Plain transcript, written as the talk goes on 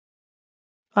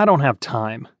I don't have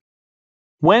time.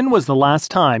 When was the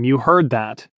last time you heard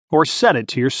that or said it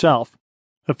to yourself?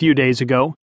 A few days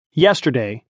ago?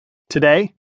 Yesterday?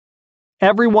 Today?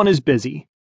 Everyone is busy.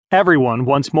 Everyone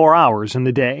wants more hours in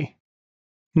the day.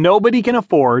 Nobody can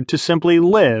afford to simply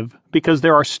live because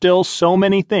there are still so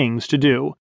many things to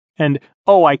do. And,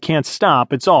 oh, I can't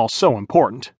stop, it's all so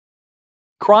important.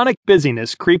 Chronic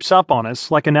busyness creeps up on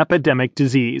us like an epidemic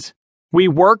disease. We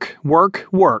work,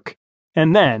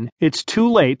 and then it's too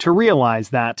late to realize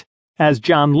that, as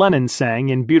John Lennon sang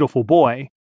in Beautiful Boy,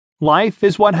 life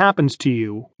is what happens to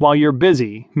you while you're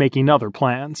busy making other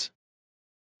plans.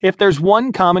 If there's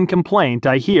one common complaint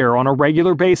I hear on a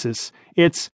regular basis,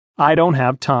 it's, I don't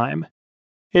have time.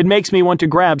 It makes me want to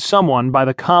grab someone by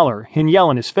the collar and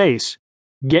yell in his face,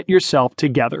 get yourself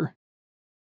together.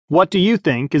 What do you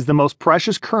think is the most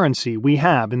precious currency we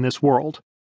have in this world?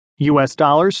 US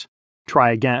dollars?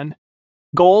 Try again.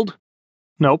 Gold?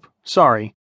 Nope,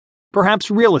 sorry.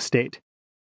 Perhaps real estate?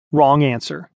 Wrong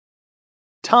answer.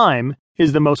 Time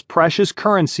is the most precious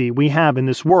currency we have in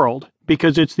this world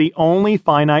because it's the only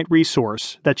finite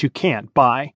resource that you can't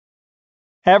buy.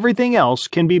 Everything else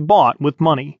can be bought with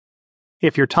money.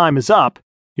 If your time is up,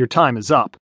 your time is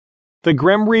up. The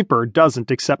Grim Reaper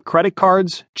doesn't accept credit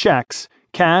cards, checks,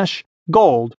 cash,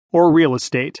 gold, or real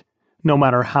estate, no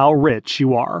matter how rich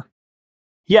you are.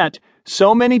 Yet,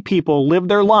 so many people live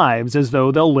their lives as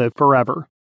though they'll live forever.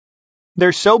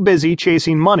 They're so busy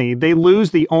chasing money they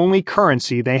lose the only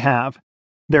currency they have,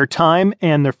 their time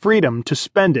and the freedom to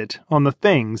spend it on the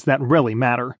things that really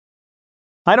matter.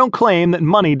 I don't claim that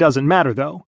money doesn't matter,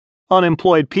 though.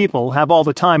 Unemployed people have all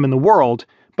the time in the world,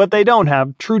 but they don't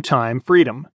have true time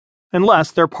freedom,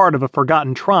 unless they're part of a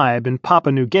forgotten tribe in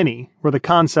Papua New Guinea where the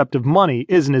concept of money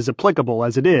isn't as applicable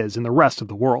as it is in the rest of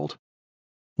the world.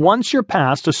 Once you're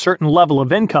past a certain level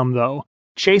of income, though,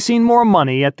 chasing more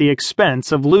money at the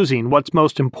expense of losing what's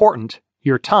most important,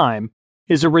 your time,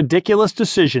 is a ridiculous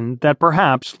decision that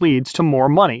perhaps leads to more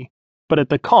money, but at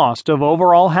the cost of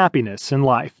overall happiness in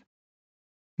life.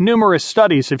 Numerous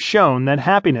studies have shown that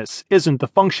happiness isn't the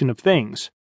function of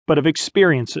things, but of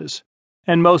experiences,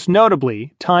 and most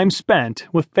notably, time spent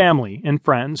with family and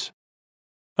friends.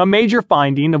 A major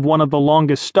finding of one of the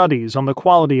longest studies on the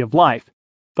quality of life,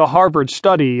 the Harvard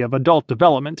study of adult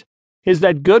development, is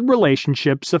that good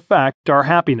relationships affect our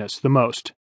happiness the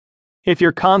most. If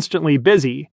you're constantly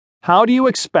busy, how do you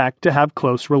expect to have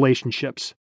close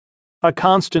relationships? A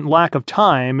constant lack of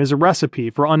time is a recipe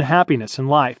for unhappiness in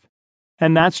life,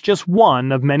 and that's just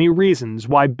one of many reasons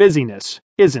why busyness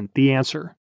isn't the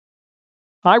answer.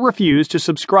 I refuse to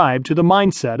subscribe to the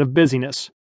mindset of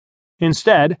busyness.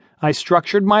 Instead, I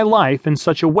structured my life in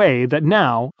such a way that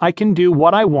now I can do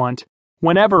what I want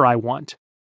whenever I want.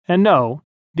 And no,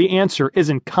 the answer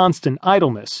isn't constant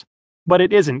idleness, but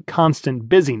it isn't constant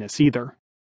busyness either.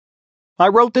 I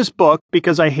wrote this book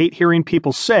because I hate hearing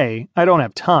people say I don't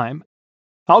have time.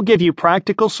 I'll give you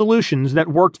practical solutions that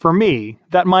worked for me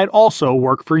that might also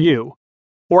work for you,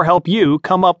 or help you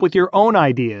come up with your own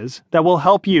ideas that will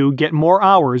help you get more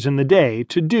hours in the day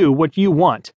to do what you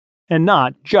want, and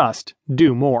not just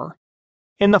do more.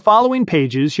 In the following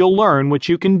pages, you'll learn what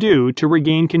you can do to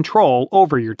regain control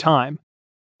over your time.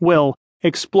 We'll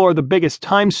explore the biggest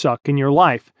time suck in your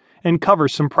life and cover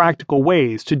some practical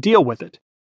ways to deal with it.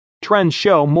 Trends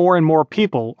show more and more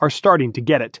people are starting to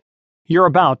get it. You're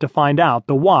about to find out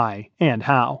the why and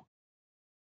how.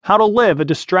 How to live a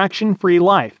distraction-free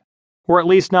life, or at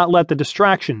least not let the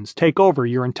distractions take over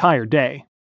your entire day.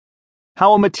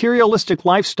 How a materialistic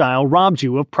lifestyle robs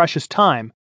you of precious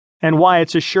time, and why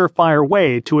it's a surefire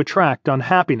way to attract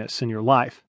unhappiness in your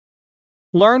life.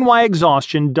 Learn why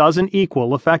exhaustion doesn't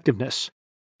equal effectiveness,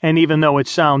 and even though it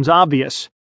sounds obvious,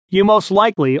 you most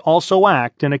likely also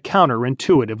act in a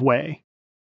counterintuitive way.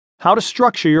 How to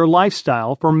structure your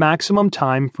lifestyle for maximum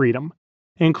time freedom,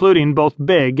 including both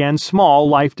big and small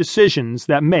life decisions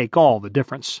that make all the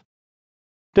difference.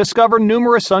 Discover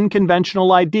numerous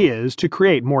unconventional ideas to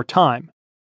create more time.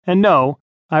 And no,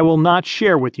 I will not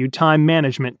share with you time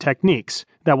management techniques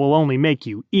that will only make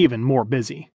you even more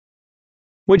busy.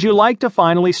 Would you like to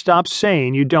finally stop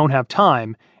saying you don't have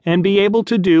time and be able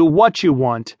to do what you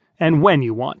want and when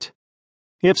you want?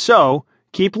 If so,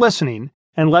 keep listening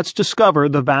and let's discover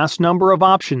the vast number of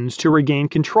options to regain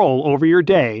control over your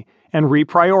day and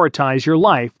reprioritize your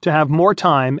life to have more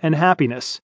time and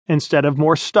happiness instead of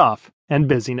more stuff and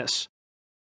busyness.